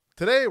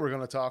Today we're going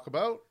to talk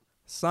about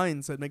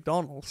Signs at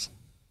McDonald's.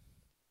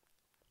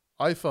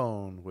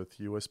 iPhone with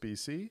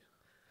USB-C,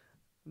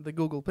 The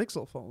Google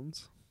Pixel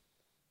phones.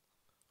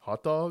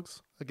 hot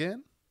dogs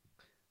again,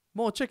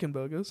 More chicken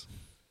burgers.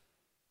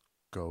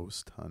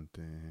 ghost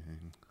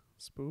hunting.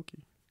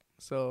 Spooky.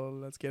 So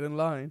let's get in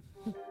line.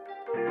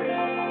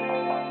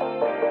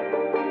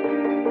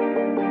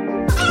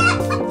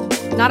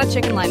 Not a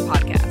Chicken Line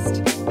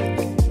podcast.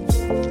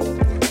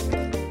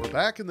 We're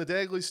back in the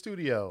Dagley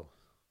Studio.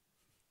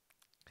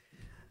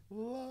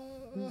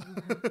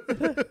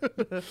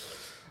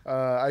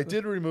 I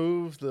did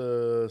remove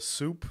the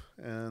soup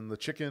and the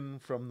chicken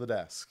from the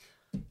desk.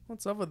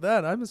 What's up with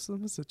that? I miss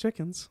the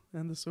chickens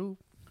and the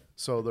soup.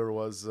 So there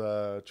was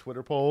a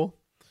Twitter poll,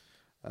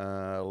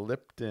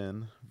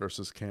 Lipton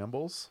versus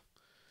Campbell's.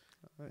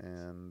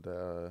 And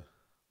a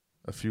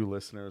few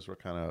listeners were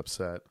kind of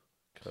upset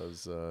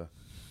because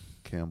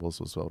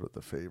Campbell's was voted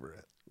the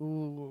favorite.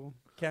 Ooh,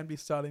 can't be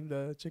starting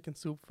the chicken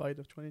soup fight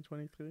of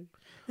 2023.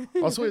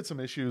 Also, we had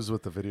some issues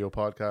with the video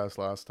podcast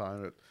last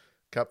time. It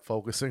kept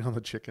focusing on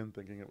the chicken,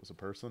 thinking it was a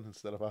person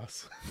instead of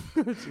us.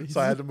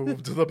 So I had to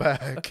move to the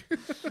back.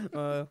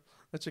 The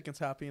chicken's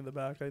happy in the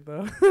back right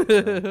there.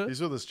 Yeah.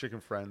 These are his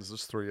chicken friends.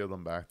 There's 3 of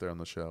them back there on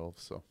the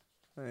shelves. So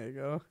There you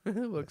go.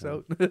 Looks Yeah.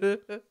 out.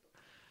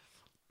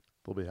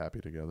 they'll be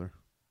happy together.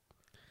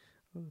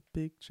 A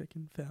big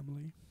chicken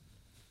family.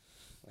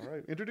 All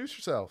right. Introduce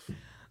yourself.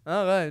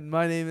 All right,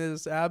 my name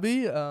is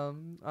Abby.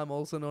 I'm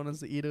also known as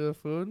the Eater of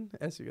Food,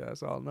 as you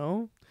guys all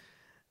know.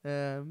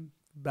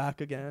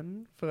 Back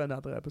again for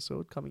another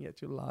episode coming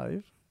at you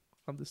live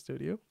from the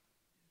studio.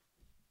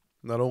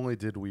 Not only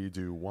did we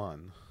do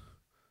 1,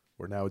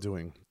 we're now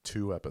doing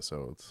 2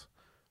 episodes.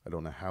 I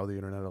don't know how the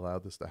internet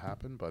allowed this to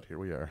happen, but here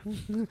we are.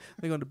 They're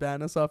going to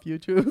ban us off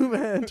YouTube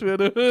and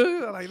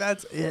Twitter. Like,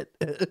 that's it.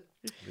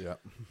 Yeah.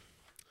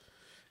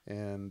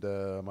 And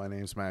my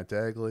name's Matt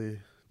Dagley,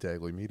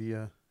 Dagley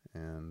Media,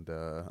 and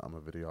I'm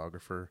a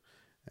videographer,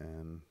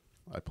 and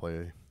I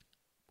play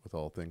with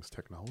all things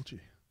technology,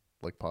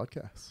 like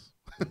podcasts.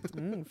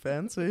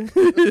 Fancy.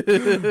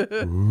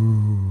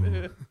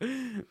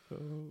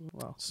 Oh,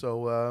 wow.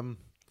 So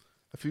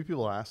a few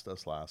people asked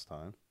us last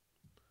time,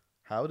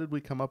 how did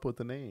we come up with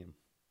the name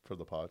for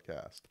the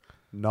podcast?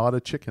 Not a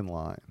Chicken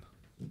Line.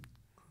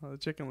 The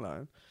chicken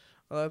line.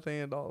 Well, I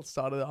think it all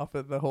started off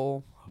with the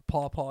whole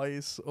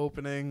Popeyes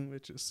opening,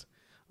 which is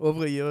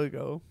over a year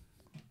ago.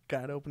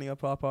 Grand opening of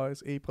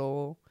Popeyes,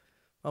 April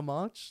or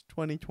March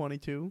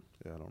 2022.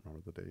 Yeah, I don't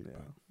remember the date.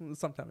 Yeah,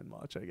 sometime in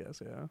March, I guess,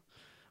 yeah.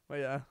 But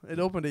yeah, it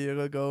opened a year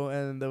ago,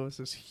 and there was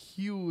this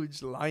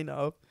huge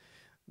lineup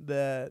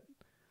that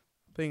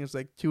I think it was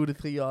like 2 to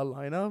 3 hour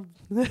lineup.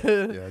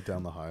 Yeah,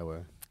 down the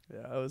highway.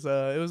 Yeah,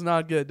 it was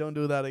not good. Don't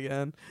do that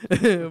again.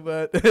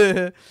 But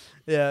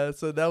yeah,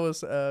 so that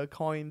was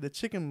coined the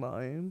Chicken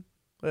Line,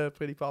 a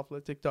pretty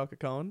popular TikTok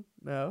account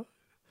now.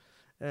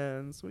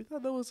 And so we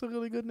thought that was a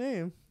really good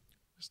name.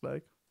 Just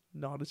like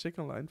Not a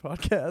Chicken Line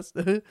podcast.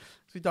 So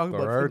we talk about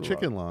There are food a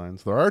chicken lot.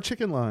 lines. There are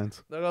chicken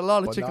lines. There are a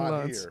lot of But chicken not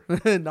lines.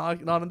 here. not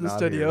in the Not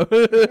studio.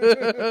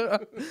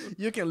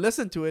 You can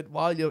listen to it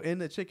while you're in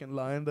the chicken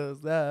line.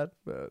 There's that.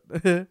 But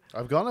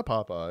I've gone to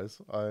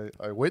Popeyes.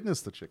 I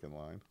witnessed the chicken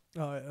line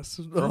oh yes,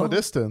 from a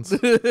distance.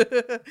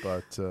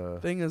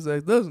 But Thing is,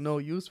 like, there's no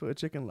use for a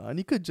chicken line.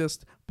 You could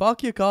just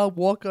park your car,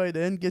 walk right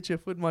in, get your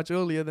food much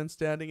earlier than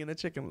standing in a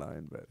chicken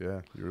line. But yeah,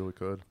 you really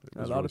could. It a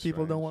was lot really of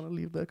people don't strange. want to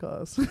leave their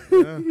cars.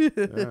 Yeah,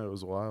 it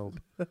was wild.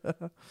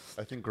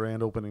 I think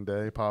grand opening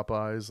day,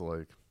 Popeyes,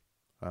 like,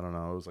 I don't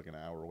know, it was like an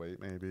hour wait,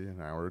 maybe an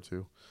hour or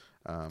 2.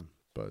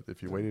 But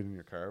if you waited in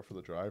your car for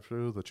the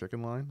drive-through, the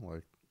chicken line,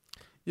 like,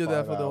 You're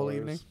there 5 for the whole hours.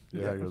 evening.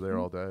 Yeah, you're there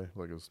all day.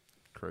 Like, it was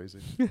crazy.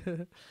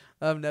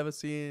 I've never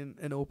seen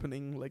an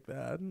opening like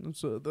that.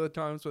 So there are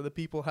times where the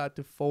people had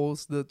to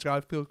force the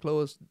drive-through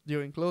close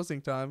during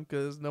closing time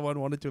because no one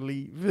wanted to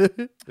leave.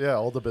 Yeah,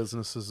 all the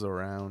businesses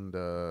around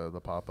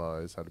the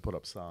Popeyes had to put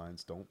up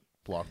signs, don't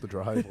block the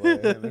driveway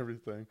and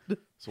everything.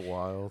 It's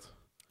wild.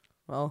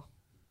 Well,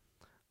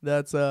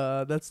 that's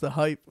the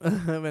hype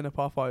when a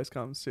Popeyes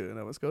comes to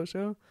Nova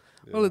Scotia.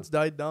 Yeah. Well, it's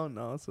died down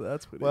now, so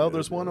that's pretty Well, good,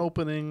 there's one yeah.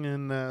 opening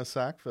in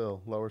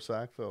Sackville, Lower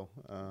Sackville.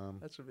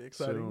 That should be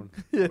exciting.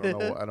 Soon. I don't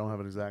know. I don't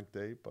have an exact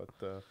date, but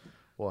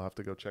we'll have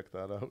to go check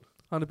that out.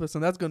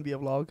 100%. That's going to be a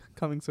vlog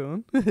coming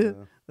soon. Yeah,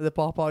 The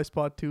Popeyes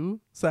Part 2,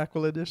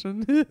 Sackville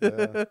edition.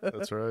 yeah,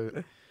 that's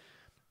right.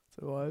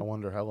 So I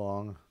wonder how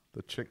long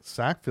the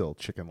Sackville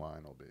chicken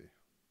line will be.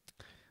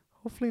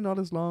 hopefully not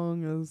as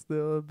long as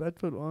the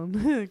Bedford one,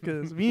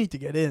 because we need to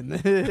get in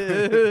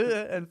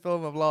and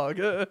film a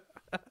vlog.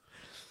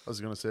 I was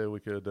gonna say we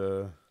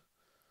could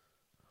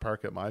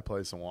park at my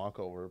place and walk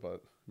over,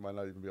 but you might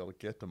not even be able to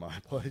get to my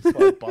place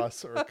by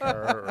bus or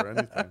car or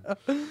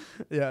anything.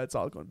 Yeah, it's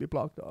all going to be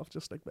blocked off,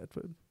 just like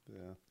Bedford.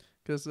 Yeah.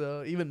 Because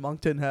even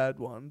Moncton had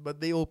one, but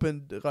they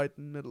opened right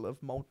in the middle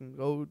of Mountain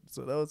Road,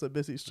 so that was a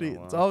busy street.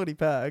 wow. It's already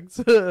packed.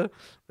 The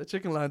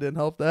chicken line didn't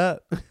help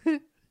that.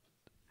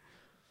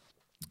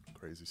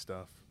 Crazy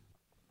stuff.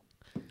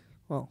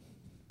 Well,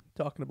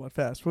 talking about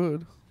fast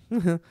food,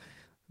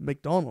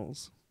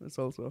 McDonald's is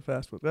also a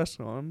fast food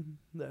restaurant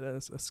that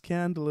has a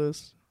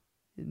scandalous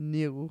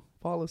new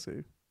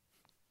policy.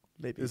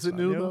 Maybe Is it's it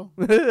not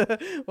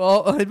new,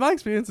 Well, in my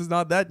experience, it's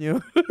not that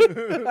new.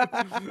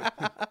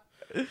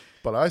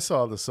 But I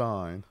saw the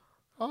sign.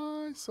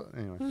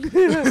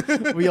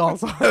 Anyway. We all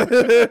saw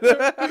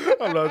it.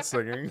 I'm not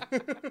singing.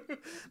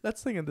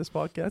 Let's sing in this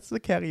podcast. It's a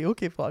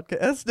karaoke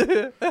podcast.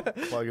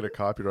 Well, I get a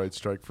copyright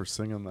strike for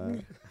singing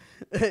that.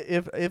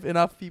 If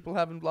enough people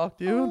haven't blocked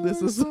you,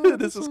 this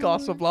is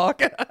cause for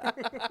block.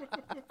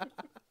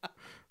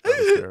 That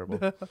was terrible.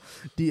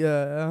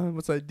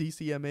 What's that,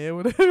 DCMA or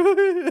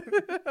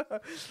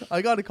whatever?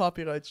 I got a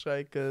copyright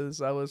strike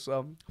because I was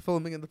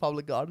filming in the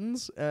public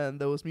gardens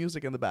and there was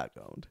music in the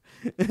background.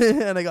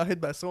 And I got hit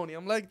by Sony.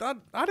 I'm like,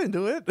 I didn't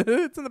do it.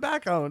 It's in the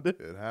background.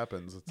 It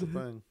happens. It's a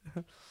thing.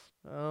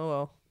 Oh,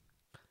 well.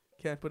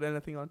 Can't put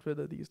anything on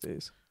Twitter these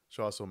days.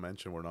 Should also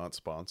mention we're not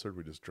sponsored.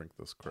 We just drink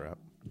this crap.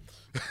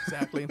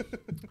 Exactly.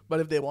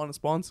 But if they want to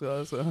sponsor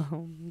us,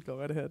 go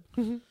right ahead.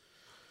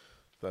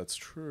 That's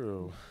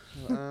true.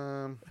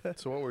 So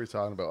what were we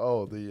talking about?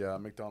 Oh, the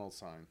McDonald's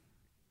sign.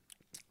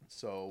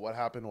 So what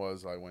happened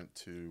was I went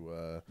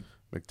to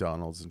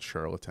McDonald's in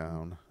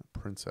Charlottetown,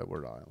 Prince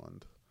Edward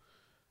Island.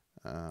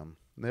 And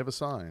they have a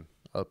sign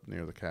up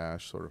near the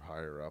cash, sort of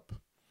higher up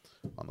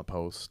on the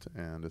post,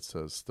 and it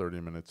says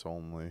 30 minutes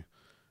only,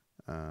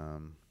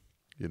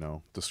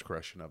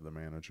 discretion of the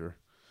manager.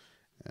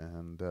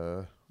 And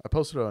I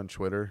posted it on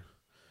Twitter.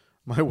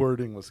 My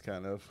wording was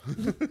kind of,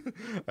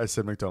 I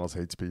said McDonald's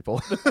hates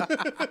people.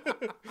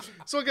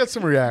 So I got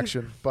some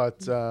reaction.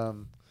 But, I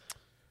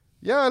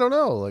don't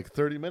know. Like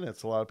 30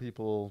 minutes. A lot of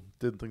people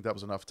didn't think that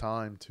was enough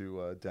time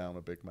to down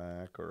a Big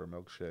Mac or a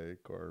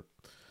milkshake or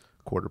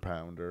quarter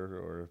pounder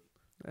or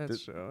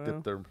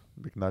dip their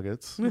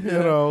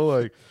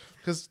McNuggets.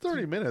 Because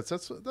 30 minutes,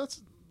 that's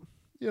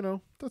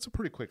a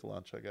pretty quick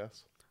lunch, I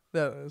guess.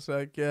 That is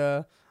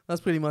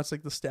that's pretty much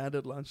like the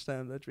standard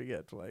lunchtime that we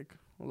get for like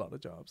a lot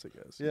of jobs, I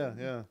guess.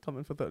 Yeah. Come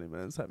in for 30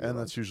 minutes. And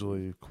that's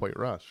usually quite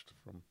rushed.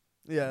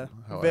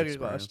 Very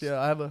rushed.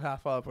 Yeah, I have a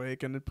half-hour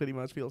break, and it pretty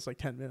much feels like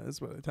 10 minutes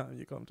by the time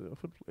you come to a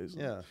food place.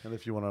 Yeah, and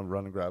if you want to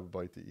run and grab a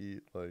bite to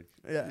eat,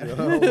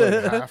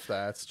 yeah, half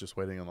that's just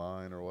waiting in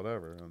line or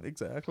whatever. And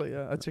exactly.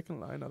 Yeah, a chicken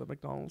line, not a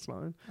McDonald's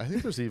line. I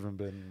think there's even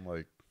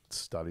been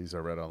studies I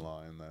read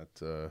online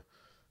that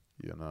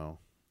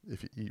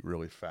if you eat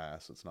really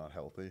fast, it's not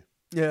healthy.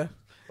 Yeah,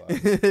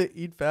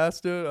 eat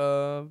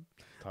faster.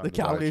 The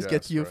calories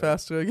get to you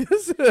faster, I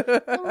guess. I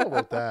don't know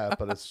about that,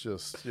 but it's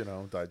just,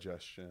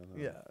 digestion.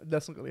 Yeah, it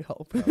doesn't really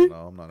help. I don't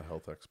know. I'm not a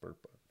health expert,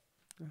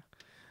 but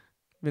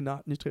we're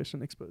not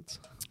nutrition experts.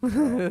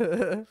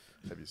 No.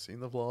 Have you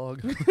seen the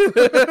vlog?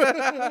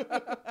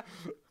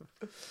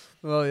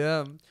 Well,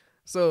 yeah.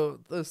 So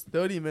this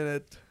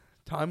 30-minute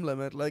time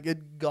limit,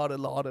 it got a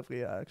lot of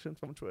reaction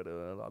from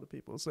Twitter. A lot of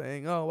people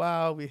saying, "Oh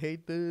wow, we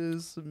hate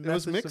this." It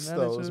was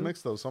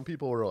mixed though. Some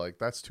people were like,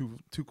 "That's too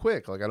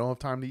quick. I don't have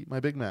time to eat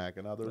my Big Mac,"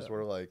 and others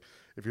were like,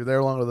 "If you're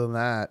there longer than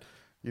that,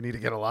 you need to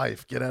get a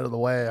life. Get out of the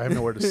way. I have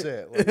nowhere to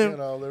sit." There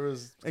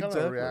was kind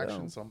of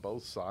reactions on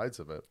both sides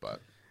of it, but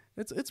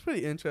it's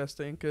pretty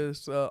interesting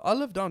because I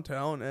live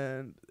downtown,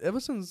 and ever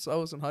since I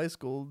was in high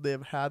school,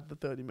 they've had the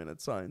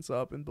 30-minute signs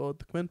up in both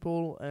the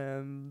Quinpool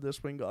and the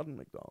Spring Garden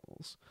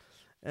McDonald's.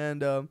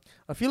 And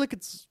I feel like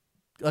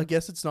I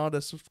guess it's not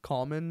as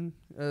common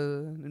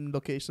in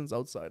locations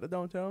outside of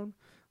downtown.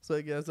 So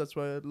I guess that's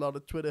why a lot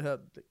of Twitter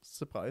had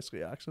surprise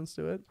reactions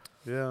to it.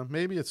 Yeah,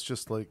 maybe it's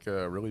just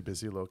really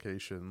busy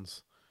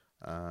locations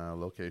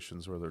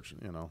where there's,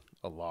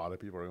 a lot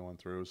of people are going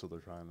through. So they're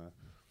trying to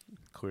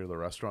clear the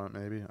restaurant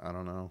maybe. I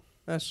don't know.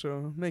 That's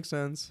true. Makes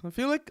sense. I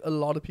feel like a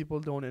lot of people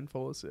don't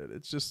enforce it.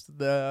 It's just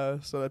there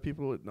so that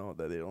people would know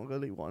that they don't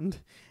really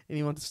want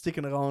anyone to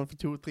sticking around for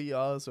 2 or 3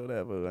 hours or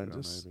whatever and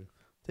just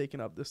taking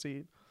up the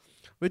seat.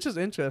 Which is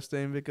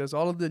interesting because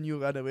all of the new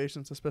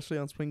renovations, especially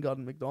on Spring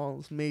Garden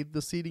McDonald's, made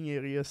the seating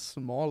area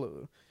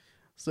smaller.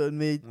 So it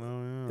made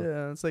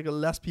it's like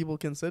less people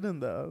can sit in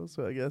there.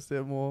 So I guess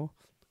they're more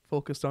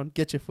focused on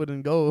get your foot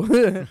and go.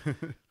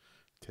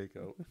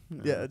 Takeout.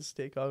 Yeah, just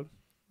take out.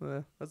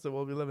 That's the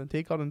world we live in.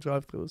 Take out and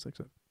drive-thrus,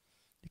 except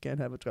you can't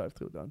have a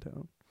drive-thru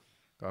downtown.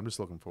 I'm just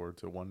looking forward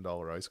to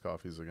 $1 iced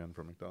coffees again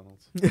from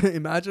McDonald's.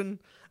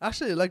 Imagine.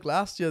 Actually,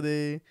 last year,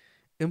 they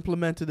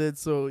implemented it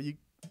so you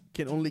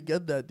can only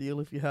get that deal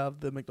if you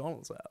have the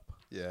McDonald's app.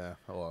 Yeah,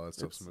 a lot of that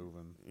stuff's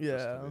moving.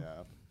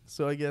 Yeah.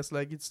 So I guess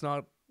it's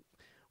not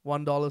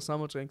 $1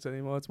 summer drinks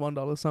anymore. It's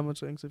 $1 summer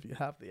drinks if you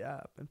have the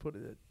app and put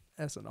it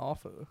as an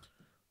offer.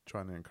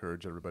 Trying to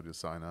encourage everybody to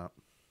sign up.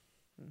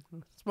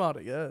 Smart,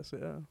 I guess,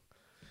 yeah.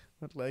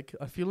 But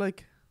I feel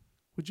like,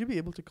 would you be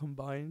able to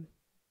combine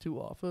 2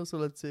 offers? So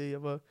let's say you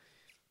have a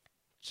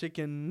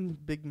chicken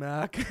Big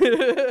Mac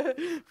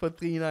for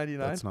 $3.99.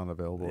 That's not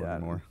available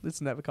anymore. It's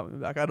never coming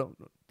back. I don't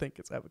think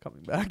it's ever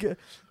coming back.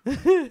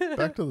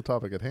 Back to the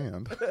topic at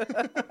hand.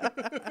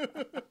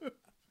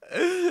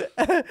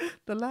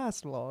 The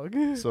last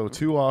vlog. So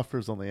 2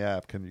 offers on the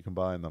app. Can you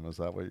combine them? Is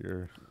that what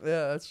you're?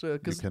 Yeah, that's true.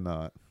 You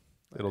cannot.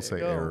 It'll There say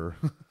you go. error.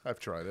 I've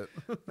tried it.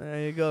 There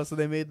you go. So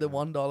they made the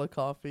 $1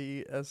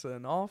 coffee as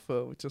an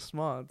offer, which is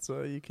smart.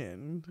 So you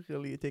can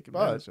really take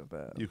advantage of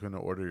that. You can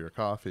order your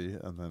coffee,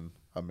 and then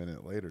a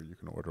minute later, you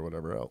can order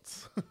whatever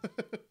else.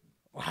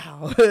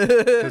 Wow.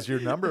 Because your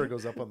number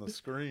goes up on the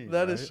screen.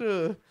 That right? is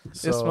true.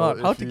 So It's smart.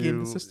 How if to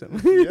game the you- system.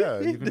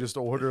 Yeah, you can just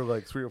order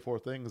like 3 or 4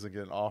 things and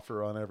get an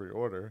offer on every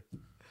order.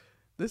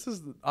 This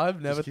is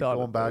I've never Just keep thought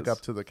going of back this.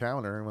 up to the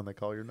counter when they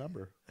call your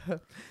number.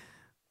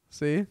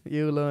 See,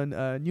 you learn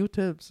new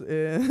tips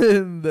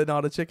in the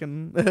Not a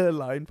Chicken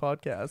Line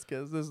podcast,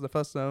 because this is the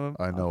first time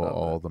I I've know found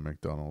all the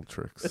McDonald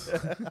tricks.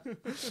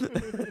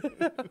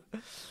 that.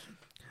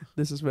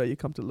 This is where you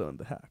come to learn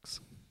the hacks.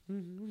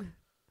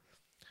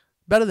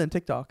 Better than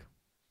TikTok.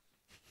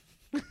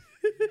 Maybe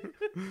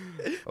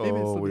it's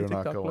Oh, the we're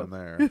not TikTok going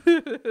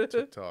clip. there.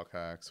 TikTok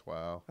hacks.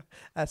 Wow.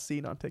 As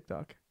seen on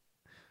TikTok.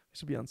 It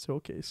should be on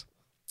Showcase.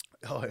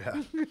 Oh,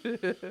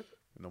 yeah.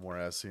 No more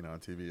as seen on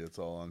TV. It's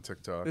all on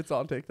TikTok. It's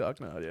on TikTok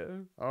now, yeah.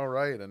 All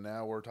right. And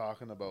now we're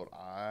talking about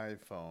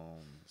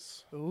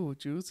iPhones. Oh,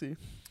 juicy.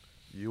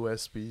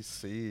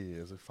 USB-C.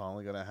 Is it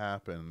finally going to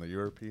happen? The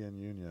European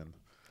Union.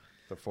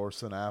 They're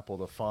forcing Apple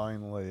to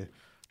finally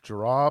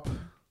drop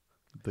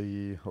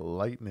the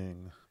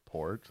Lightning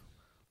port.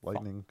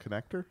 Lightning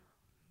connector?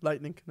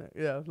 Lightning connect.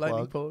 Yeah,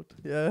 lightning Plug. port.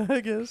 Yeah, I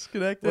guess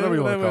connector. Whatever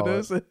you wanna call it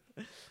is.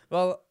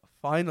 Well,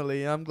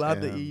 finally, I'm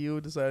glad the And- EU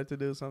decided to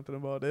do something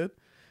about it.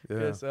 Yeah.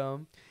 Because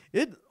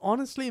it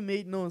honestly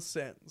made no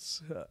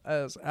sense.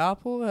 As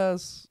Apple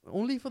has,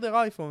 only for their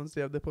iPhones,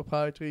 they have the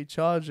proprietary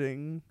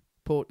charging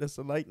port as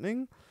the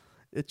Lightning.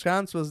 It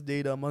transfers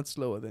data much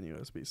slower than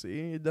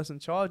USB-C. It doesn't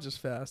charge as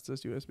fast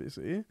as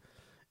USB-C.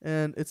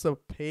 And it's a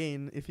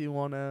pain if you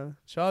want to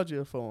charge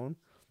your phone.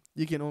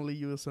 You can only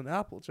use an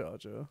Apple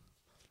charger,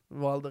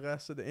 while the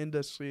rest of the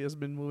industry has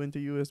been moving to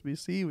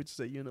USB-C, which is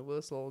a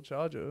universal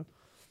charger.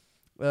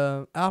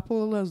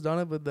 Apple has done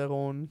it with their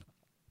own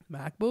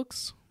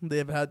MacBooks.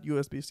 They've had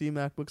USB-C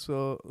MacBooks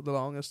for the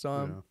longest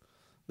time.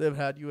 They've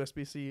had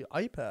USB-C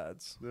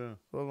iPads Yeah.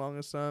 for the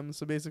longest time.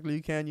 So basically,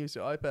 you can use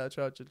your iPad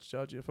charger to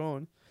charge your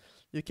phone.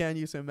 You can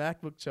use a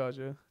MacBook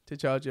charger to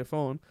charge your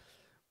phone.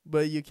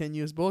 But you can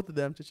use both of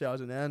them to charge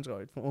an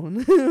Android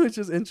phone, which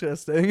is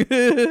interesting.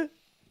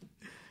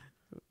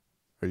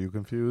 Are you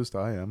confused?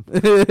 I am.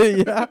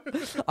 Yeah,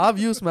 I've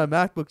used my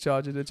MacBook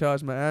charger to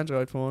charge my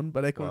Android phone,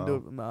 but I couldn't do Wow.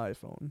 it with my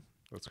iPhone.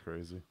 That's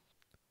crazy.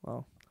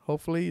 Well,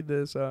 hopefully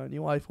this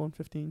new iPhone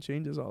 15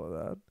 changes all of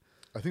that.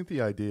 I think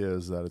the idea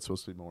is that it's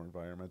supposed to be more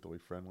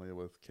environmentally friendly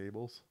with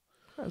cables.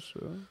 That's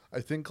true.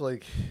 I think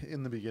like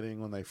in the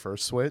beginning when they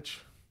first switch,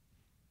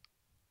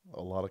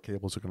 a lot of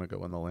cables are going to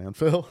go in the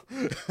landfill.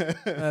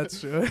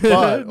 That's true.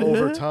 But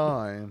over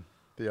time,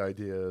 the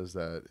idea is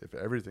that if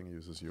everything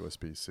uses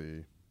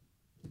USB-C,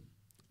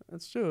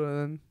 That's true,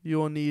 and you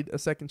won't need a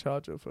second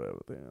charger for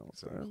everything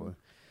else. right? exactly.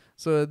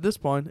 So at this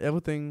point,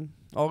 everything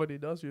already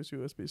does use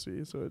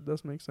USB-C, so it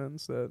does make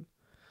sense that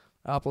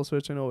Apple's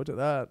switching over to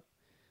that.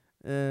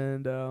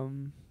 And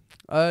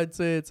I'd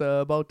say it's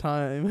about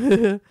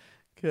time,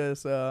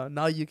 because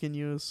now you can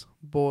use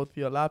both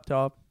your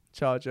laptop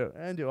charger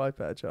and your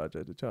iPad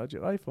charger to charge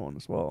your iPhone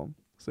as well,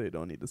 so you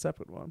don't need a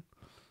separate one.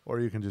 Or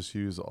you can just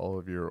use all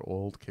of your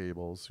old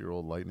cables, your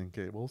old Lightning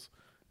cables,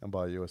 and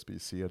buy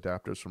USB-C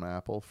adapters from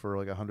Apple for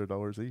like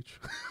 $100 each.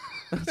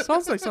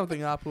 Sounds like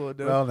something Apple would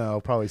do. Well, no,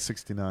 probably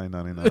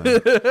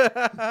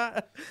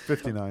 $69.99,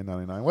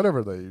 $59.99,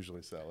 whatever they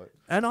usually sell it.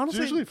 And It's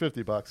honestly, usually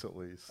 $50 at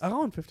least.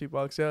 around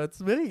 $50, yeah. It's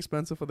very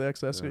expensive for the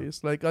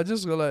accessories. Like, I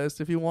just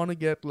realized if you want to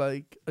get,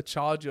 like, a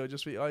charger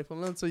just for your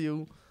iPhone, let's say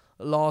you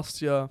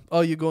lost your...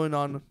 Oh, you're going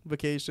on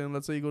vacation.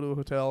 Let's say you go to a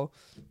hotel.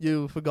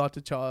 You forgot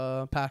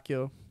to pack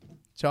your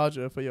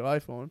charger for your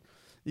iPhone.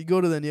 You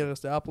go to the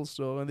nearest Apple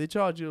store, and they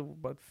charge you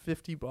about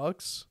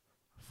 $50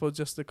 for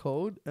just the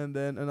code, and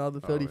then another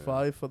Oh, yeah.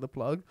 $35 for the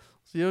plug.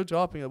 So you're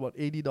dropping about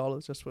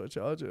 $80 just for a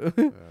charger.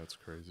 Yeah, that's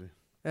crazy.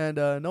 And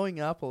knowing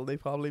Apple, they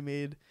probably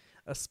made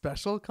a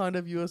special kind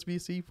of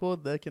USB-C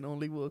port that can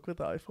only work with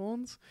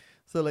iPhones.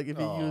 So like if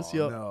you use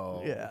your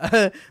no.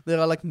 yeah, there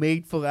are like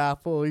made for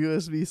Apple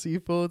USB-C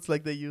ports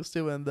like they used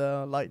to when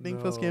the Lightning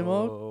first came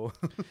out. No.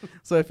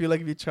 So if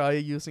you try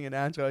using an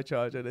Android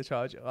charger to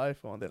charge your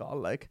iPhone, they're all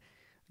like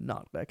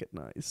not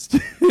recognized.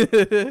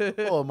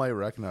 Well, it might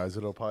recognize it.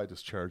 It'll probably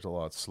just charge a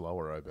lot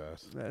slower, I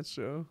bet. That's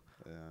true.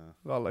 Yeah.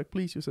 Well, like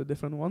please use a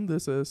different one.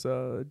 This is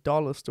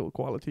dollar store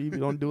quality. We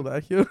don't do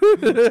that here.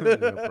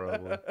 Yeah,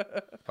 probably.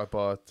 I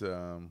bought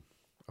a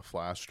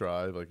flash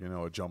drive, like,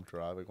 a jump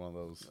drive, like one of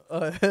those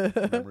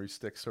memory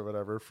sticks or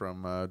whatever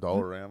from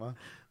Dollarama,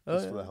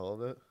 just for the hell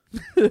of it.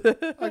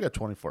 I got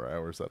 24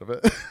 hours out of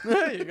it.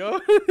 There you go.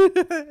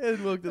 It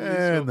worked at least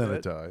And for a then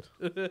it bit. died.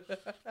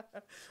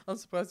 I'm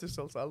surprised they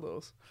still sell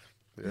those.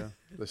 Yeah.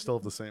 They still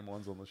have the same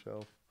ones on the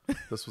shelf.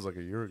 This was like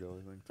a year ago,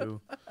 I think,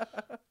 too.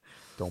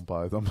 Don't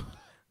buy them.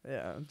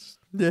 Yeah.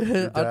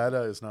 Your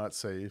data is not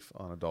safe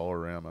on a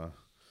Dollarama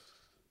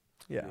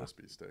Yeah.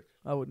 USB stick.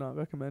 I would not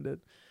recommend it.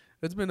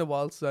 It's been a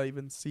while since I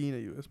even seen a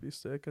USB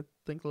stick. I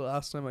think the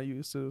last time I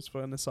used it was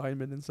for an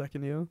assignment in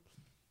second year.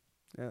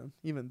 Yeah,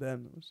 even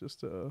then it was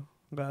just a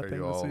bad Are thing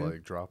you to all see.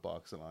 like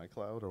Dropbox and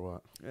iCloud or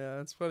what? Yeah,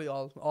 it's probably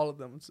all of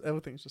them.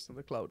 Everything's just in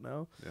the cloud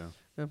now. Yeah.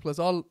 And plus,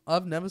 I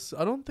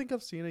don't think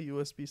I've seen a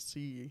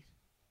USB-C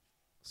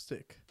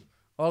stick.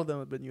 All of them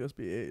have been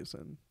USB-A's,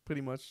 and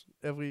pretty much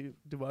every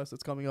device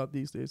that's coming out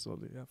these days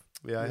only have.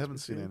 Yeah, I haven't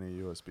USB-C. seen any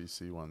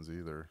USB-C ones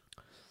either,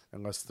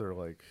 unless they're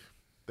like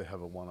they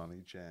have a one on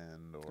each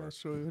end or That's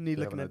true. You need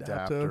they like have an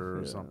adapter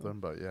or yeah. something.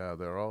 But yeah,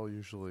 they're all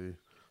usually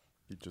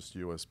just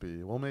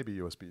USB. Well, maybe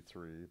USB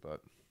 3,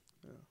 but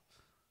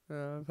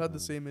I've had the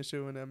Mm. same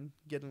issue when I'm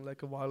getting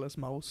like a wireless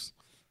mouse.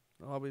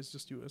 Always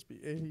just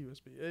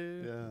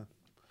USB-A yeah.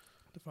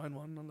 to find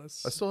one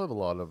unless. I still have a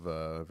lot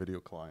of video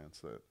clients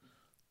that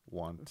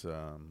want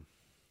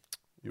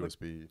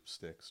USB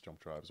sticks, jump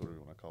drives, whatever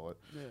you want to call it.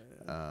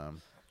 Yeah.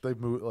 They've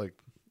moved, like,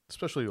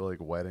 especially like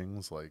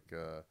weddings, like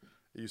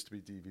it used to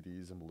be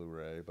DVDs and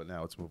Blu-ray, but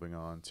now it's moving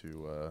on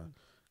to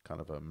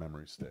kind of a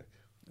memory stick.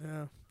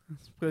 Yeah.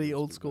 It's pretty Used to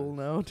old be school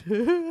nice. now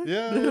too.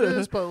 Yeah, it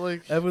is, but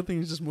like,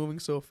 Everything's just moving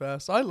so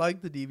fast. I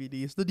like the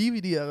DVDs. The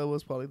DVD era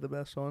was probably the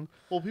best one.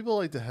 well, people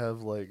like to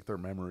have like their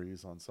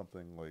memories on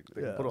something like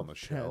they can put Yeah, on the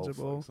shelf,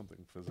 tangible. like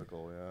something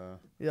physical. Yeah,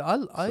 Yeah,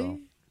 So-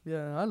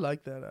 I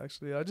like that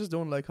actually. I just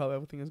don't like how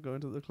everything is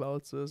going to the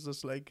cloud. So it's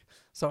just like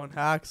someone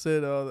hacks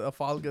it or a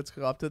file gets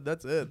corrupted.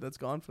 That's it. That's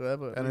gone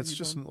forever. and Like, it's you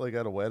just don't- like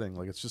at a wedding,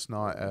 like it's just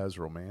not as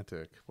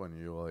romantic when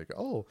you like,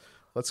 oh,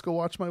 let's go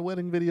watch my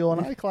wedding video on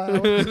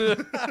iCloud.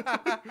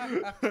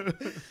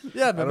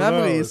 yeah, don't the know,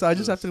 memories. it's I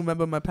just have just- to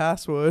remember my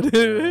password.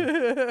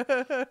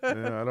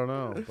 Yeah, I don't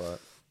know, but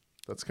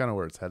that's kind of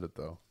where it's headed,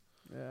 though.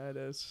 Yeah, it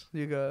is.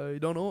 You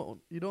don't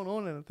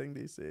own anything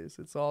these days.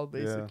 It's all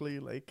basically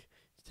like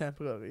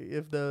temporary.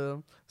 If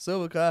the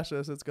server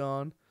crashes, it's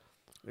gone.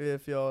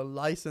 If your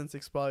license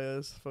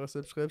expires for a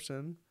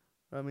subscription,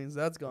 that means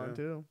that's gone Yeah.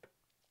 too.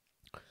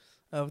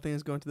 Everything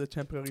is going to the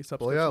temporary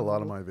subscription. Well, yeah, a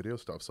lot of model. my video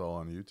stuff's all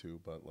on YouTube,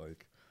 but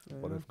like,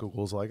 what Yeah. if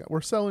Google's like,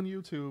 we're selling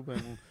YouTube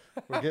and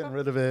we're getting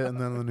rid of it, and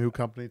then the new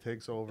company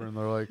takes over and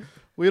they're like,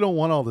 we don't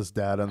want all this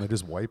data, and they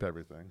just wipe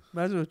everything.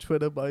 Imagine if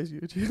Twitter buys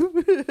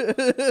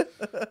YouTube.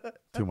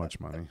 Too much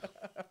money.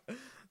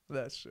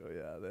 That's true.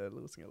 Yeah, they're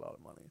losing a lot of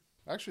money.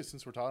 Actually,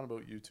 since we're talking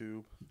about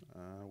YouTube,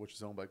 which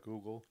is owned by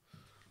Google,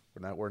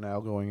 we're now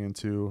going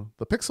into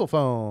the Pixel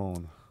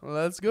phone.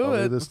 Let's I'll go.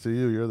 leave this to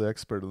you. You're the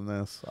expert in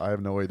this. I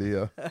have no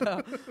idea.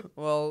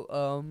 Well,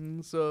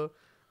 so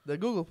the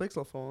Google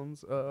Pixel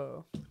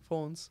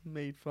phones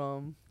made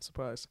from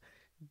surprise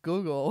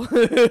Google.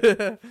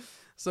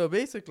 So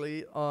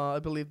basically, I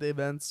believe the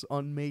event's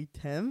on May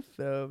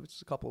 10th, which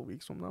is a couple of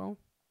weeks from now.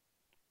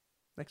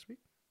 Next week.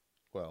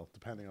 Well,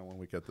 depending on when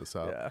we get this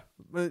out.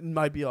 Yeah, it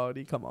might be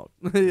already come out.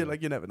 Yeah.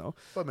 Like you never know.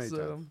 But May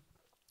 10th.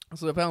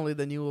 So apparently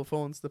the newer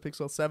phones, the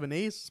Pixel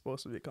 7a is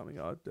supposed to be coming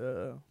out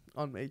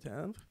on May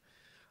 10th.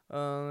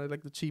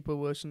 Like the cheaper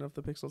version of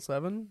the Pixel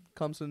 7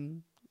 comes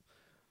in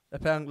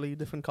apparently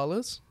different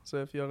colors. So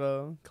if you're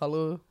a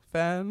color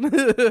fan,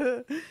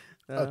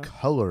 A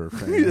color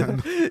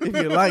fan. if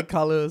you like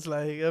colors,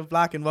 like if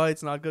black and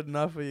white's not good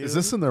enough for you. Is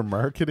this in their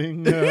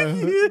marketing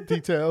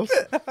details?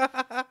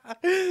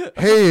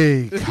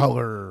 Hey,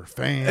 color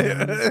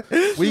fans,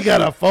 we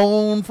got a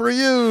phone for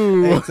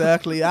you.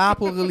 Exactly.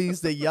 Apple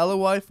released the yellow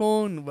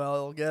iPhone.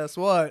 Well, guess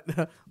what?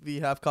 We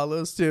have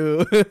colors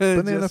too.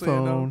 Banana Just so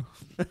you know.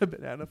 phone.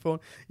 Banana phone.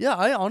 Yeah,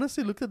 I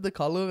honestly looked at the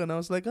color and I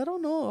was like, I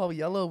don't know how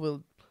yellow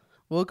will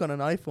work on an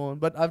iPhone,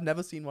 but I've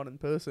never seen one in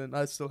person.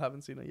 I still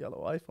haven't seen a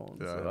yellow iPhone,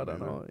 Yeah, so I I don't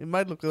haven't know. It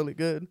might look really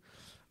good.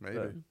 Maybe.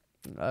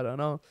 But I don't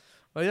know.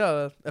 But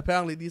yeah,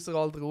 apparently these are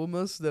all the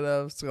rumors that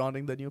are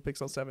surrounding the new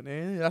Pixel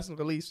 7a. It hasn't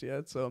released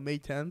yet, so May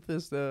 10th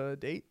is the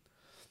date.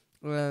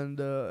 And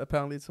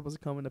apparently it's supposed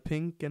to come in a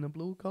pink and a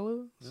blue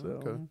color. So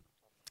Okay.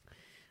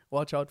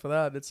 watch out for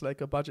that. It's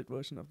like a budget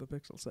version of the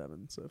Pixel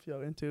 7. So if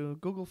you're into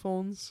Google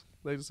phones,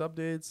 latest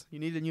updates, you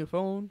need a new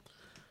phone.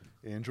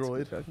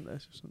 Android. It's a good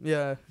recommendation.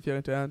 Yeah, if you're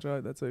into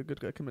Android, that's a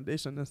good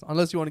recommendation.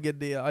 Unless you want to get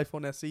the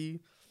iPhone SE.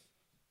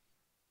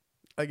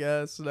 I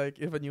guess, like,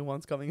 if a new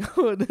one's coming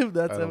out, if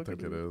that's I don't ever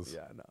think gonna it be- is.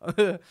 Yeah,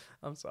 no.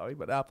 I'm sorry,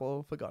 but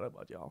Apple forgot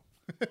about y'all.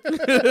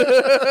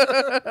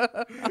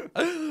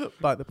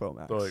 Buy the Pro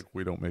Max. They're like,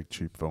 we don't make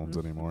cheap phones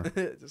anymore.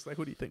 Just like,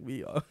 who do you think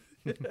we are?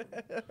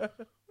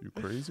 You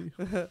crazy?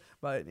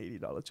 Buy an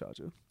 $80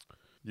 charger.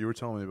 You were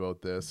telling me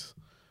about this.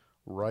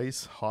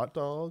 Rice hot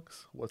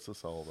dogs? What's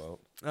this all about?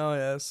 Oh,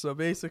 yeah. So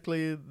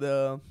basically,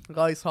 the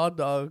rice hot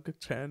dog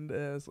trend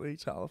is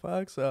reached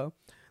Halifax.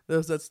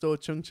 There's that store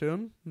Chung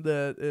Chun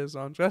that is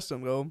on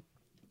Dresden Road.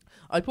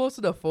 I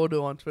posted a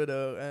photo on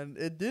Twitter and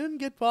it didn't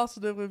get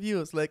positive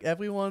reviews. Like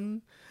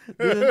everyone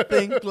didn't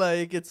think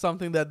like it's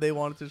something that they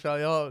wanted to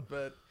try out.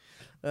 But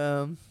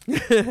I'm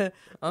Are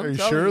you telling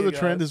sure the guys.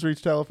 trend has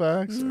reached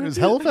Halifax? Is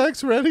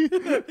Halifax ready?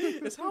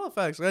 Is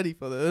Halifax ready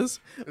for this?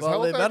 Is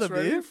Well, they Halifax better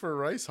ready be. for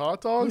rice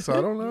hot dogs? I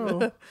don't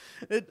know.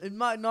 It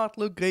might not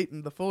look great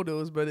in the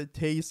photos, but it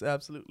tastes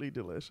absolutely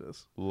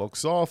delicious.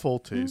 Looks awful,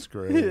 tastes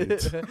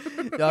great.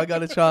 Y'all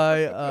gotta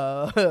try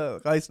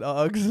rice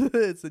dogs.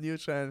 It's a new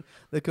trend.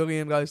 The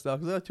Korean rice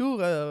dogs. There are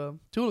two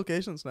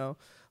locations now.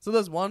 So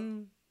there's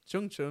one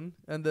Chungcheon,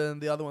 and then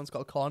the other one's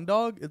called Corn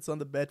Dog. It's on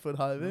the Bedford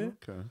Highway.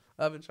 Okay.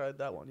 I haven't tried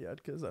that one yet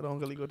because I don't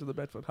really go to the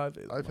Bedford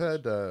Highway. that I've much.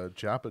 had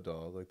Japa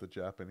dog, like the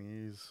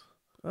Japanese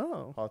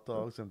hot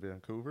dogs in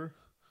Vancouver,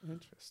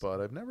 Interesting.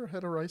 but I've never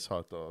had a rice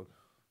hot dog.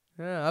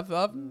 Yeah, I've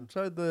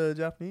tried the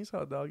Japanese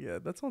hot dog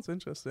yet. That sounds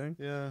interesting.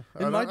 Yeah,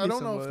 It might I be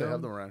don't know if they somewhere.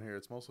 have them around here.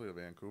 It's mostly a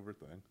Vancouver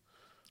thing.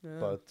 Yeah.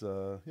 But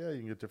yeah, you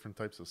can get different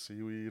types of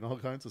seaweed and all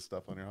kinds of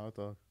stuff on your hot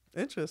dog.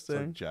 It's Interesting.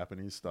 like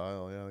Japanese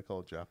style. Yeah, they call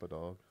it Japa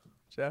dog.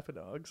 Jaffa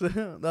dogs.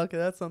 Okay,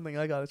 that's something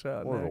I gotta try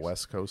out More of a next.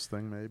 West Coast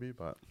thing, maybe.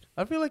 But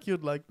I feel like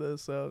you'd like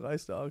this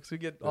rice dogs. You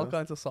get all Yeah.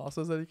 kinds of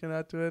sauces that you can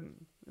add to it.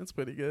 It's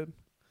pretty good.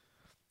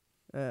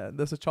 And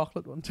there's a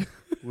chocolate one too.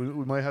 we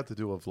might have to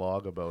do a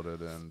vlog about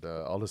it, and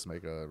I'll just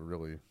make a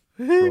really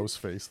gross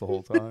face the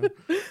whole time.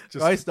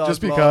 Rice dog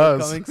just vlog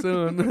because. coming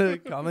soon.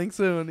 Coming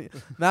soon.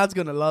 Matt's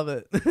gonna love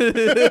it.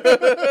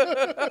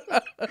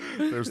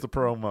 There's the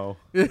promo.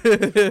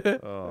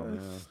 Oh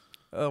man.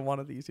 One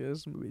of these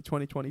years, maybe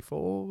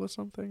 2024 or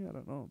something. I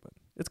don't know, but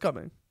it's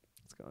coming.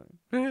 It's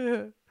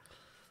coming.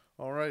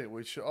 All right,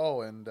 we should.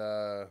 Oh, and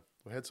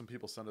we had some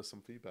people send us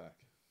some feedback.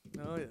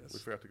 Oh We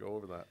yes. forgot to go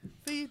over that.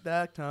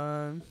 Feedback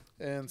time.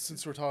 And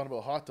since we're talking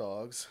about hot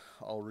dogs,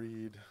 I'll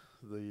read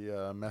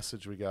the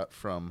message we got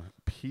from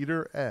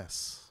Peter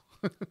S.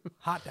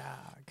 Hot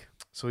dog.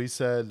 So he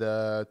said,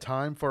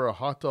 time for a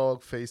hot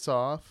dog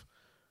face-off.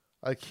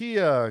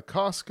 IKEA,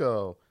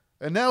 Costco,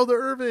 and now the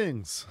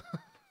Irvings.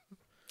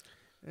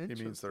 He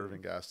means the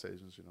Irving gas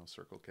stations,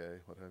 Circle K,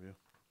 what have you.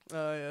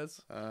 Oh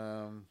yes.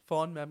 Um,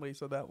 Fond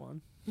memories of that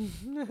one.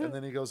 and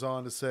then he goes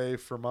on to say,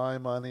 for my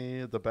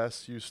money, the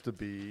best used to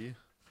be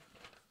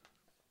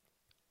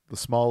the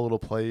small little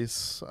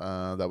place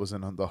that was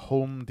in the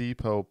Home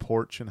Depot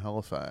porch in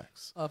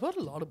Halifax. I've heard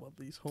a lot about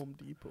these Home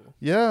Depot.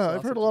 Yeah,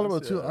 I've heard a lot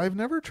about it Sausages, too. yeah. I've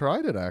never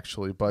tried it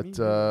actually, but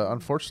neither.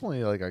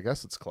 unfortunately, I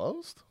guess it's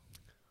closed.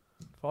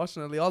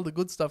 Fortunately, all the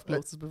good stuff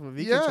closes before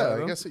we can Yeah, try I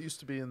them. guess it used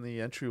to be in the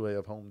entryway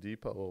of Home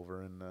Depot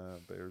over in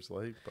Bears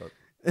Lake, but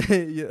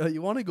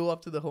you want to go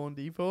up to the Home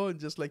Depot and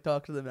just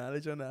talk to the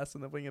manager and ask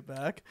them to bring it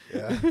back.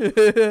 yeah.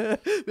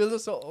 We'll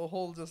just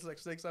hold just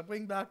sticks. I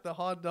bring back the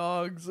hot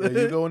dogs. Yeah,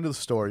 you go into the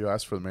store, you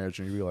ask for the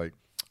manager, and you be like,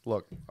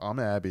 look, I'm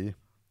Abby.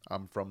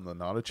 I'm from the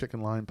Not a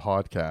Chicken Line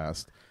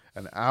podcast,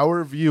 and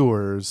our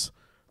viewers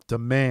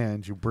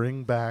demand you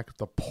bring back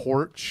the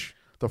front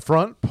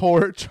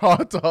porch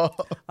hot dog.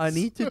 I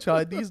need to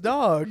try these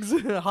dogs.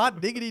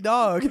 Hot diggity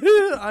dog.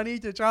 I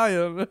need to try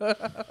them.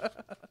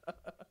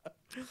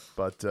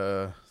 But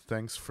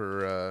thanks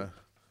for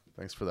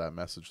that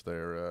message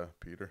there,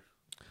 Peter.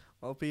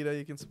 Well, Peter,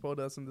 you can support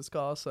us in this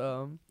cause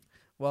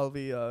while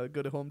we go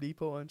to Home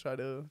Depot and try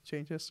to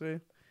change history.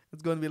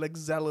 It's going to be like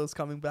Zeller's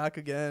coming back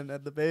again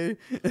at the Bay.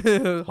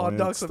 Hot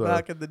dogs are it's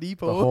back at the The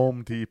depot.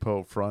 Home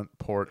Depot front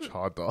porch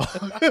hot dog.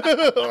 I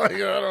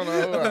don't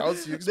know how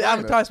else you The explain it.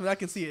 advertisement, I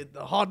can see it.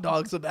 The hot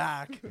dogs are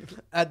back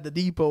at the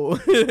depot.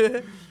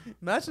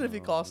 Imagine if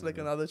you cost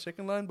another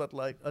chicken line, but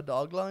a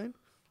dog line.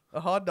 A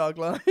hot dog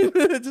line.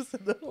 Just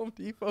at the Home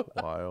Depot.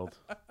 Wild.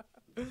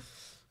 If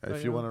yeah.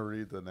 you want to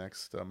read the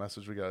next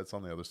message we got, it's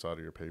on the other side of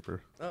your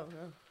paper. Oh,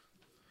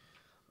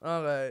 yeah.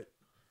 All right.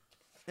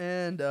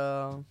 And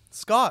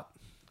Scott.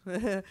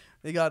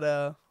 We got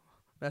a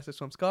message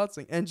from Scott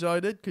saying,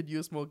 enjoyed it, could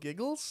use more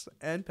giggles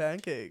and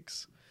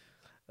pancakes.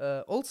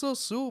 Also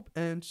soup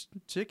and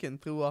chicken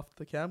threw off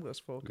the camera's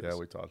focus. Yeah,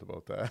 we talked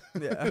about that.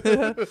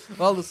 Yeah.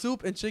 Well, the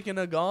soup and chicken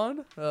are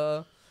gone.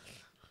 Well,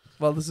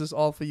 this is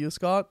all for you,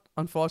 Scott.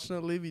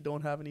 Unfortunately, we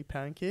don't have any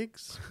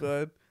pancakes,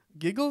 but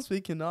giggles we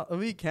can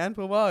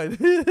provide.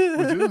 We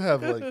do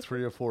have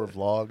 3 or 4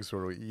 vlogs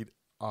where we eat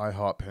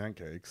IHOP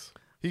pancakes.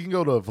 You can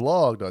go to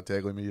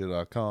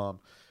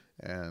vlog.dagleymedia.com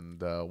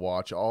and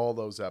watch all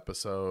those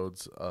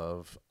episodes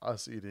of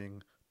us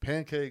eating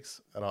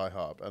pancakes at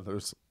IHOP, and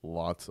there's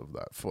lots of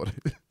that footage.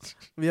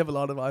 We have a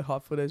lot of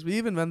IHOP footage. We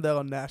even went there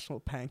on National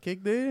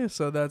Pancake Day,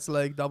 so that's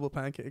double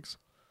pancakes.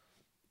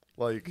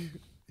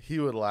 He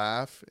would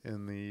laugh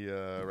in the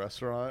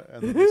restaurant,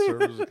 and then the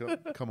servers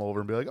would come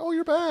over and be like, "Oh,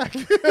 you're back."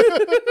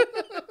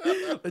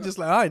 They're just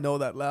I know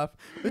that laugh,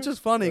 which is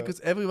funny because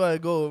everywhere I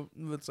go,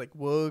 it's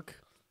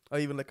work or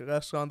even a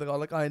restaurant, they're all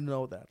like, I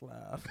know that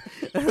laugh.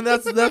 And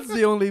that's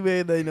the only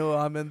way they know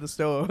I'm in the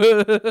store.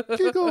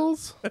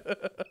 Giggles.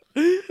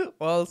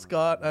 Well,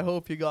 Scott, I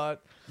hope you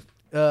got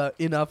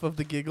enough of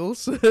the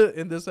giggles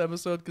in this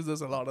episode because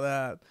there's a lot of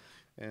that.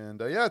 And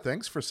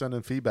thanks for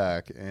sending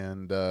feedback.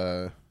 And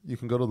you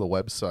can go to the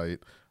website,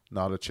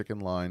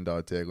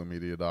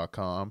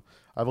 notachickenline.dagleymedia.com.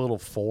 I have a little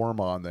form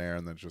on there,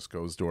 and that just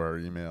goes to our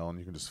email, and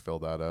you can just fill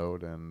that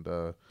out and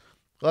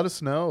let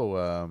us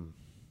know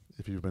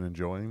if you've been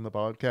enjoying the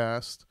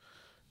podcast,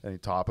 any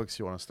topics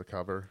you want us to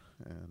cover,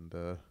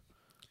 and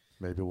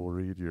maybe we'll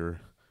read your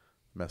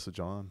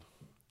message on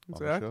the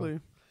show. Exactly.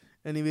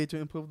 Any way to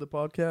improve the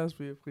podcast,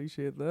 we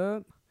appreciate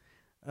that.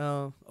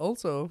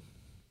 Also,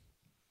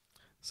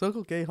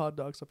 Circle K hot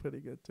dogs are pretty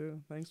good too.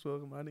 Thanks for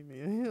reminding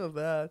me of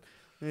that.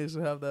 We used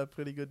to have that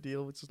pretty good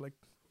deal, which is like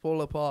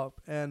Polar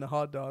Pop and a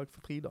hot dog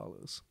for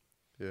 $3.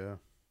 Yeah.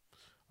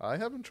 I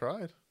haven't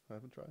tried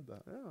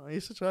that. Yeah, I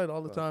used to try it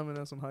all the time when I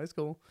was in high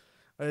school.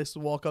 I used to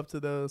walk up to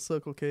the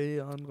Circle K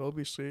on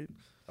Roby Street.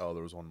 Oh,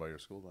 there was one by your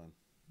school then.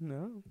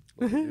 No.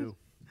 Look at you.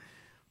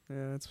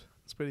 Yeah, it's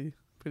pretty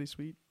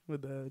sweet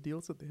with the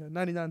deals that they had.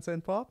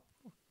 99-cent pop.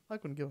 I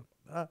couldn't give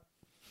up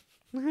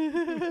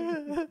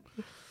that.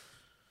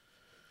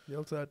 They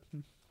also had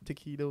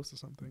taquitos or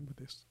something, but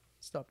they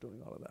stopped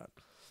doing all of that.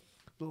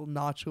 Little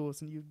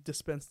nachos, and you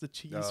dispense the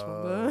cheese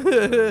from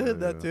the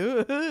that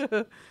too.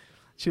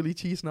 Chili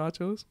cheese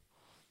nachos.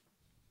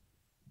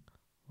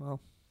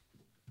 Well,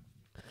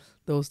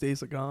 those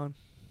days are gone.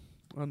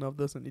 I don't know if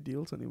there's any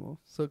deals anymore.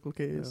 Circle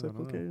K is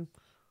Circle K.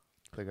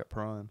 They got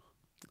Prime.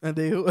 And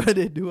they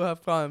do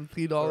have Prime.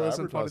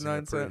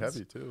 $3.49. Pretty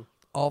heavy too.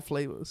 All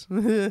flavors.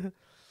 There's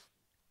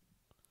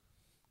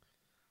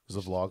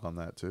a vlog on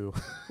that too.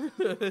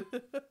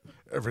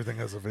 Everything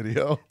has a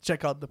video.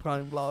 Check out the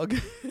Prime vlog.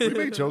 We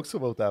made jokes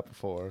about that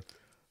before.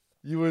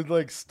 You would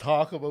like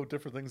talk about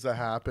different things that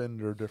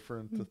happened or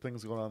different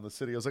things going on in the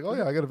city. I was like, oh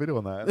yeah, I got a video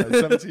on that. And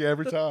I send it to you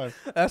every time.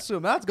 That's true.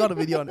 Matt's got a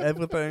video on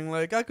everything.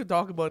 Like I could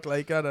talk about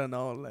like, I don't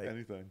know, like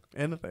anything.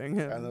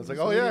 Yeah. And I was like,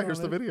 oh yeah, here's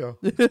the video.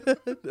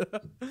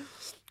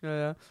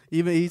 Yeah.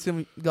 Even he's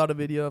got a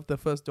video of the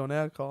first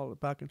Donaire call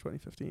back in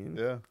 2015.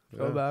 Yeah.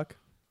 Go back.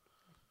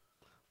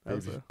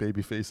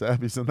 Babyface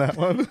Abby's in that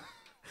one.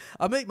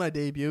 I make my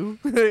debut.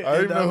 I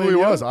didn't know who he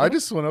was. I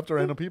just went up to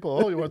random people.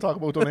 Oh, you want to talk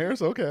about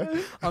Donairs?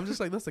 Okay. I'm just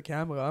like, that's the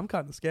camera. I'm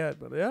kind of scared,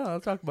 but yeah, I'll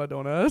talk about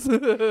Donairs.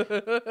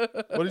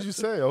 What did you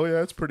say? Oh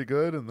yeah, it's pretty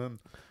good. And then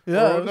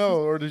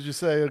or did you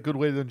say a good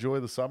way to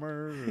enjoy the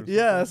summer?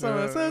 Yeah,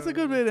 summer. So it's a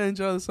good way to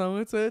enjoy the summer.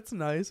 It's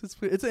nice.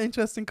 It's an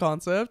interesting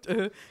concept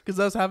because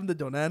I was having the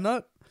Donair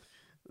nut.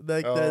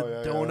 Like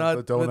the donut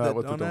with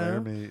the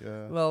Donair meat.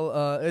 Yeah.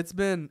 Well, it's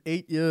been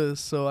 8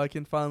 years, so I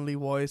can finally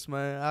voice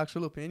my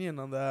actual opinion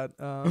on that.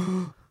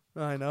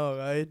 I know,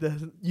 right?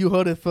 You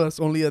heard it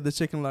first, only at the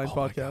Chicken Line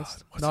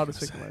podcast, not a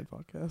Chicken Line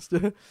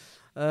podcast.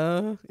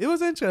 It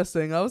was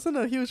interesting. I wasn't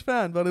a huge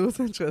fan, but it was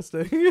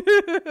interesting.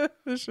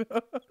 For sure.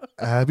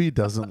 Abby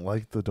doesn't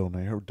like the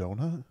Donair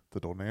donut,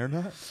 the Donair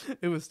nut.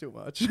 It was too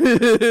much.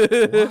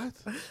 What?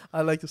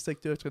 I like to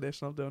stick to a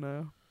traditional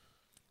Donair.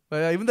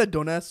 But even the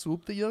Donair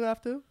soup the year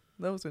after,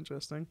 that was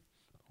interesting.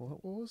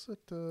 What was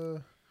it?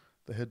 The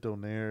head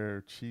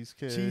Donair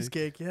cheesecake.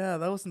 Cheesecake, yeah,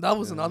 that was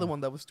another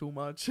one that was too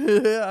much.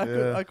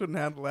 I couldn't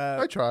handle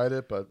that. I tried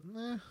it, but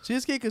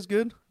cheesecake is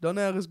good.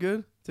 Donair is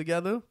good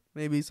together.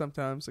 Maybe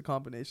sometimes the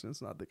combination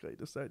is not the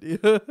greatest idea.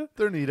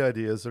 They're neat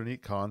ideas. They're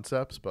neat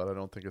concepts, but I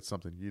don't think it's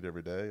something you eat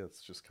every day.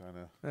 It's just kind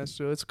of that's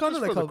true. It's kind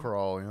of like for the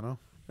crawl, you know.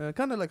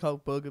 Kind of like how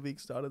Burger Week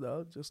started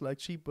out, just like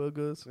cheap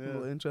burgers, a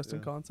little interesting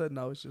concept.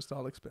 Now it's just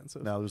all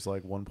expensive. Now there's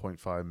like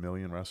 1.5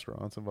 million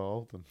restaurants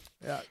involved, and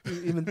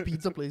even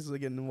pizza places are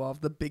getting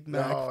involved. The Big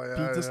Mac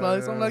pizza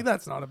slice. I'm like,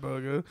 that's not a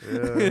burger.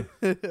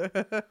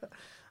 Yeah.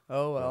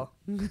 Oh well.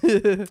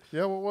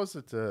 Yeah, what was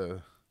it?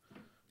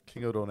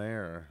 King of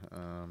Donair.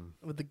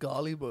 With the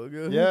garlic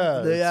burger.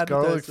 Yeah, they it's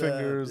garlic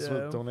fingers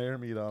with Donair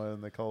meat on it,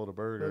 and they call it a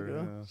burger.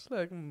 Yeah. It's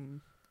like.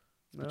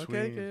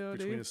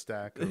 Between a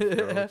stack of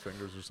garlic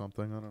fingers or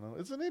something. I don't know.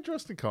 It's an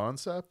interesting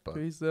concept, but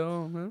I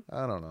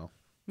don't know.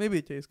 Maybe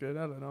it tastes good.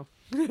 I don't know.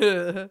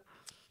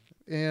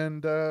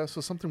 And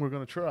so something we're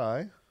going to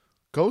try.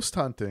 Ghost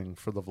hunting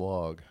for the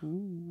vlog.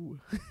 Ooh.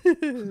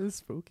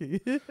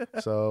 Spooky.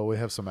 So we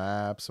have some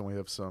apps and we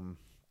have some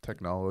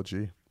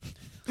technology.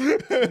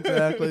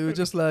 Exactly. We're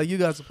just like, you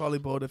guys are probably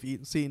bored of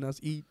seeing us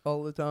eat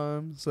all the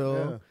time.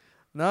 So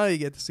now you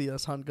get to see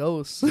us hunt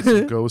ghosts.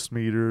 Some ghost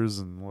meters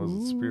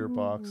and spirit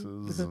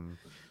boxes and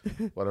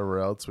whatever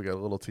else. We got a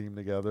little team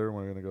together and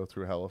we're going to go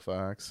through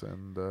Halifax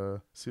and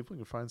see if we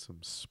can find some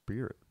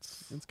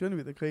spirits. It's going to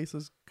be the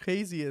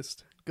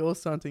craziest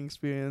ghost hunting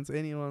experience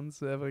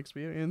anyone's ever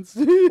experienced.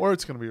 Or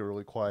it's going to be a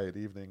really quiet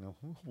evening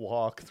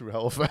walk through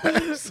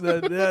Halifax.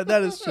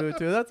 that is true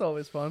too. That's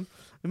always fun.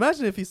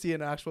 Imagine if you see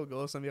an actual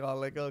ghost and you're all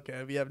like,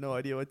 okay, we have no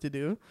idea what to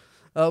do.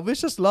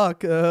 Wish us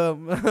luck.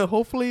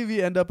 Hopefully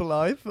we end up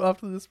alive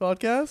after this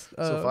podcast.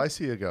 So if I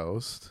see a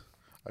ghost,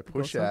 I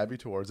push Abby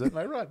towards it and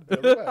I run.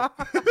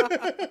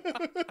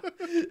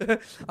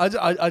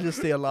 I just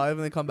stay alive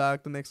and then come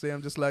back the next day.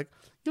 I'm just like,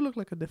 you look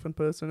like a different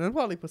person and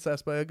probably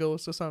possessed by a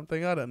ghost or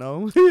something. I don't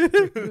know.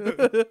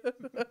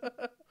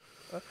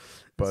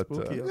 But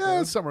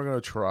it's something we're going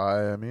to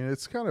try. I mean,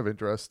 it's kind of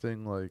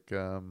interesting. Like,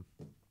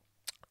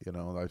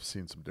 I've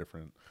seen some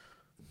different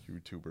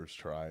YouTubers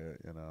try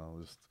it,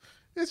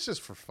 It's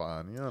just for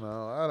fun,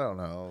 I don't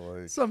know.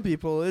 Like some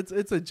people,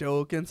 it's a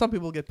joke, and some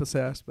people get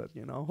possessed. But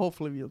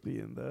hopefully we'll be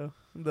in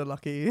the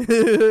lucky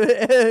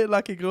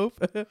lucky group.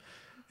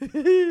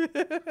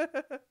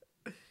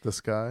 This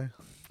guy,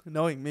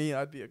 Knowing me,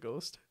 I'd be a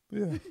ghost.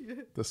 yeah,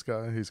 this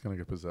guy, he's gonna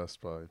get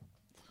possessed by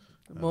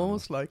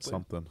Most likely.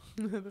 something.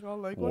 They're all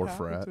like, War what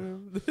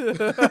happened frat.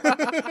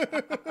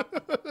 to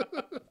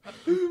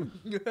him?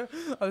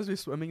 I'll just be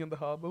swimming in the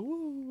harbor.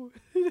 Woo.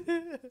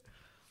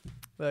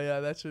 But yeah,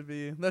 that should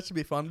be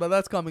fun. But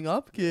that's coming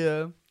up.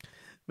 Yeah.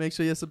 Make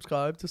sure you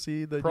subscribe to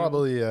see the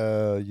Probably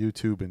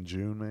YouTube in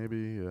June,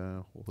 maybe.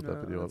 We'll put that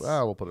Yeah, video up.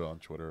 that's- We'll put it on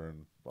Twitter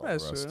and all the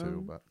That's rest true.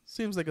 too. But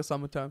Seems like a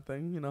summertime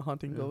thing,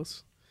 hunting Yeah.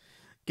 ghosts.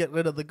 Get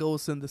rid of the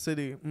ghosts in the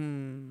city.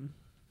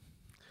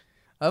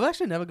 I've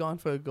actually never gone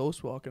for a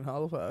ghost walk in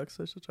Halifax.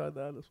 I should try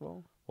that as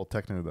well. well,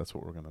 technically, that's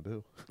what we're gonna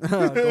do.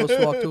 Ghost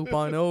walk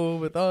 2.0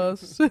 with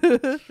us.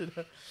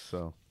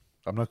 So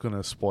I'm not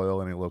gonna spoil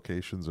any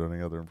locations or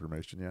any other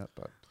information yet.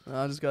 But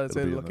I just gotta It'll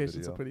say be the in the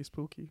locations are video. pretty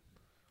spooky.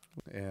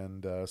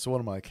 and so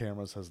one of my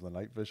cameras has the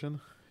night vision,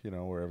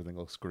 where everything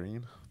looks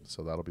green.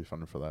 So that'll be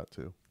fun for that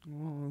too.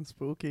 Oh,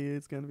 spooky.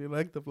 It's gonna be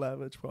like the Blair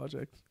Witch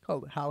Project.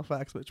 Called the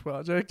Halifax Witch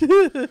Project.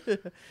 And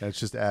it's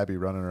just Abby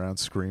running around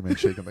screaming,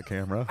 shaking the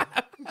camera.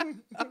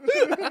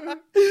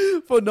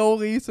 For no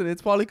reason.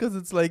 It's probably because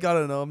it's like, I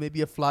don't know,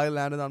 maybe a fly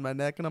landed on my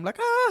neck and I'm like,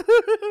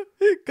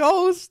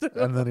 ghost.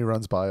 And then he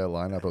runs by a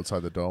lineup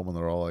outside the dome, and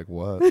they're all like,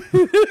 "What?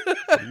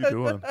 What are you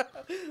doing?"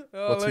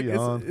 What's he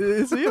on?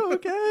 Is he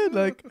okay?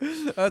 Like,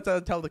 I have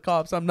to tell the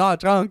cops I'm not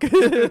drunk.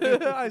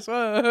 I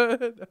swear.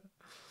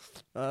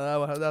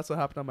 That's what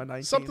happened on my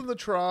 19th. Something to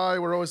try.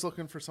 We're always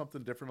looking for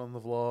something different on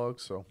the vlog.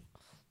 So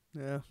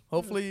Yeah.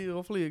 Hopefully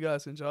you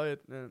guys enjoy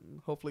it,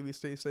 and hopefully we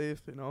stay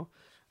safe.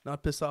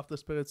 Not piss off the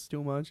spirits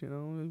too much.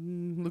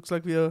 Looks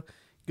like we are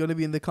gonna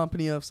be in the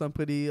company of some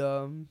pretty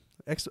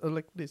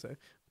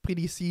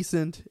pretty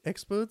seasoned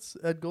experts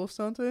at ghost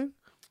hunting.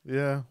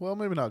 yeah, well,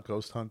 maybe not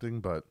ghost hunting,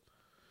 but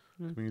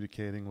Hmm.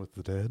 communicating with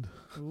the dead.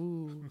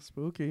 Ooh,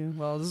 spooky.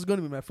 Well, this is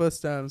gonna be my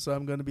first time, so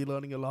I'm gonna be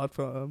learning a lot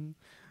from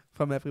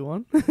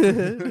everyone.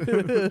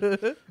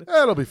 It'll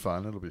be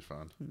fun. It'll be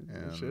fun,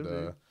 It should be.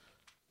 and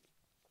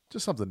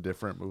just something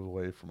different. Move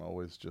away from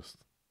always just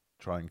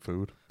trying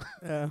food.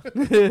 Yeah,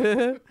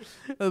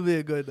 it'll be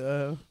a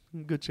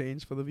good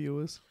change for the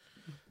viewers.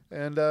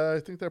 And I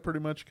think that pretty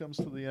much comes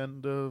to the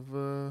end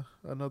of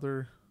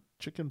another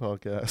chicken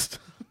podcast.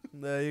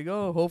 There you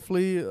go.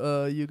 Hopefully,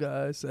 you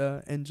guys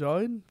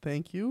enjoyed.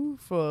 Thank you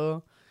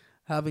for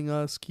having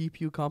us keep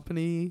you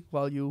company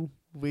while you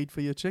wait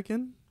for your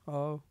chicken.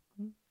 Or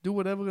do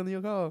whatever in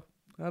your car.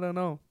 I don't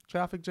know.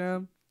 Traffic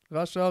jam,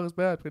 rush hour is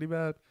bad, pretty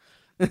bad,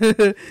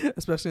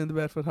 especially in the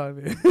Bedford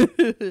Highway.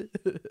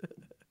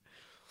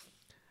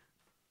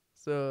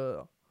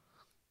 So,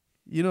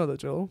 you know the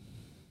drill.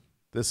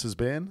 This has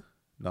been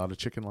Not a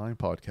Chicken Line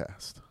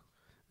Podcast.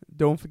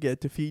 Don't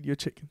forget to feed your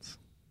chickens.